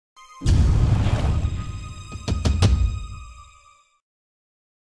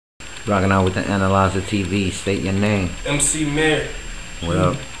Rocking out with the Analyzer TV. State your name. MIR. What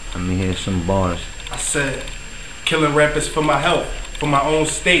up? Let me hear some bars. I said, killing rappers for my health, for my own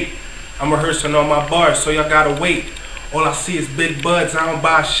state. I'm rehearsing all my bars, so y'all gotta wait. All I see is big buds, I don't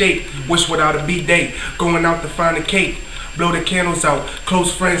buy a shake. Wish without a B-day, going out to find a cake. Blow the candles out,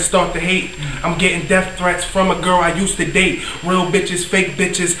 close friends start to hate. I'm getting death threats from a girl I used to date. Real bitches, fake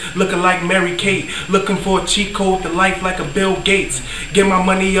bitches, looking like Mary Kate. Looking for a cheat code to life like a Bill Gates. Get my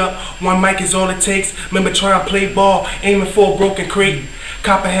money up, one mic is all it takes. Remember trying to play ball, aiming for a broken crate.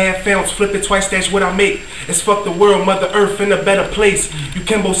 Copper half ounce, flip it twice, that's what I make. It's fuck the world, Mother Earth in a better place. You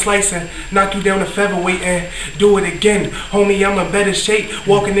Kimbo slicing, knock you down to featherweight and do it again. Homie, I'm in better shape,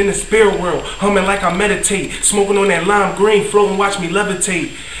 walking in the spirit world, humming like I meditate. Smoking on that lime green, floating, watch me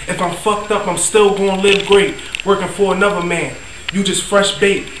levitate. If I'm fucked up, I'm still gonna live great. Working for another man, you just fresh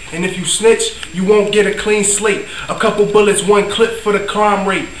bait. And if you snitch, you won't get a clean slate. A couple bullets, one clip for the crime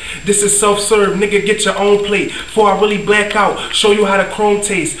rate. This is self-serve, nigga, get your own plate. Before I really black out, show you how the chrome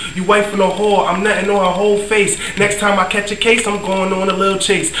taste. You wife in a whore, I'm nutting on her whole face. Next time I catch a case, I'm going on a little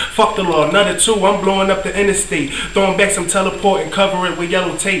chase. Fuck the law, another two, I'm blowing up the interstate. Throwing back some teleport and cover it with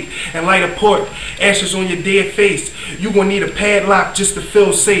yellow tape. And light a port, ashes on your dead face. You gon' need a padlock just to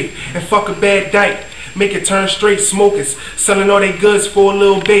feel safe. And fuck a bad dyke. Make it turn straight smokers, selling all they goods for a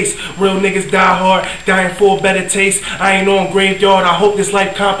little base. Real niggas die hard, dying for a better taste. I ain't on graveyard, I hope this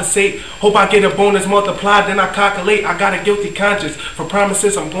life compensate. Hope I get a bonus multiplied, then I calculate. I got a guilty conscience for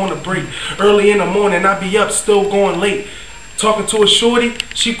promises I'm gonna break. Early in the morning, I be up, still going late. Talking to a shorty,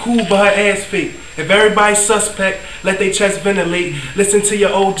 she cool but her ass fake. If everybody's suspect, let they chest ventilate. Listen to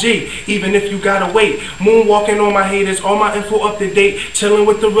your OG, even if you gotta wait. Moonwalking on my haters, all my info up to date. Chilling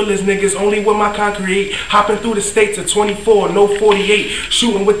with the realest niggas, only with my concrete. Hopping through the states at 24, no 48.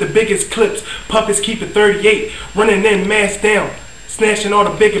 Shooting with the biggest clips, puppets keep it 38. Running in, mask down, snatching all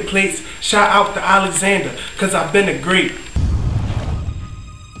the bigger plates. Shout out to Alexander, cause I've been a great.